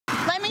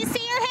Let me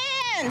see your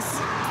hands.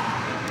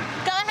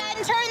 Go ahead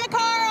and turn the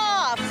car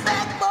off.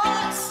 Bad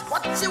boys,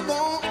 what you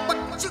want,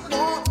 what you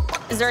want.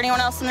 Is there anyone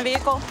else in the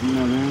vehicle?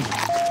 No, man.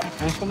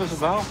 That's what it's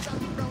about.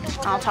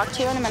 I'll talk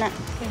to you in a minute.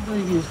 I can't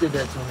believe you just did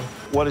that to me.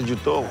 What did you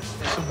throw?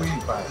 It's a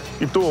weed pipe.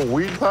 You threw a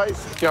weed pipe?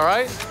 You all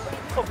right?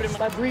 Open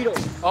my burrito.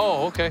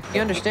 Oh, okay.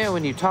 You understand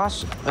when you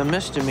toss a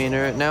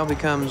misdemeanor, it now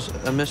becomes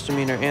a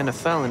misdemeanor and a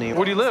felony.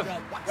 Where do you live?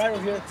 Right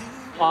over here.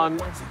 On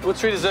what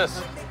street is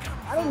this?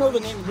 I don't know the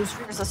name of this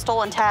street. There's a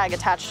stolen tag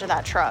attached to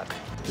that truck.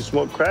 You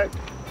smoke crack?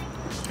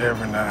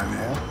 Every now and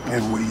then,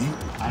 and weed.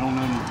 I don't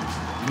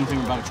know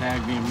anything about a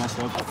tag being messed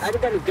up. I don't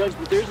got any guns,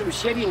 but there's a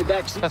machete in the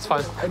back seat. That's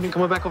fine.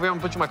 Come on back over here. I'm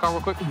gonna put you in my car real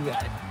quick. You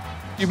got it.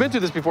 You've been through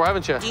this before,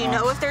 haven't you? Do you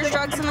know if there's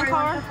drugs in the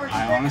car?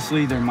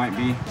 Honestly, there might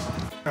be.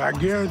 I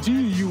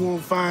guarantee you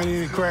won't find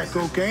any crack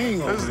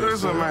cocaine on this.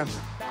 Listen, man.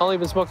 How long you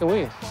been smoking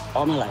weed?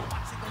 All my life.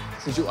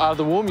 Since you out of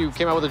the womb, you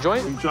came out with a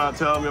joint? You trying to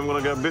tell me I'm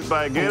gonna get bit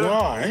by a gator? No,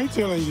 I ain't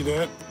telling you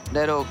that.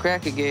 That old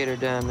cracker gator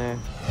down there.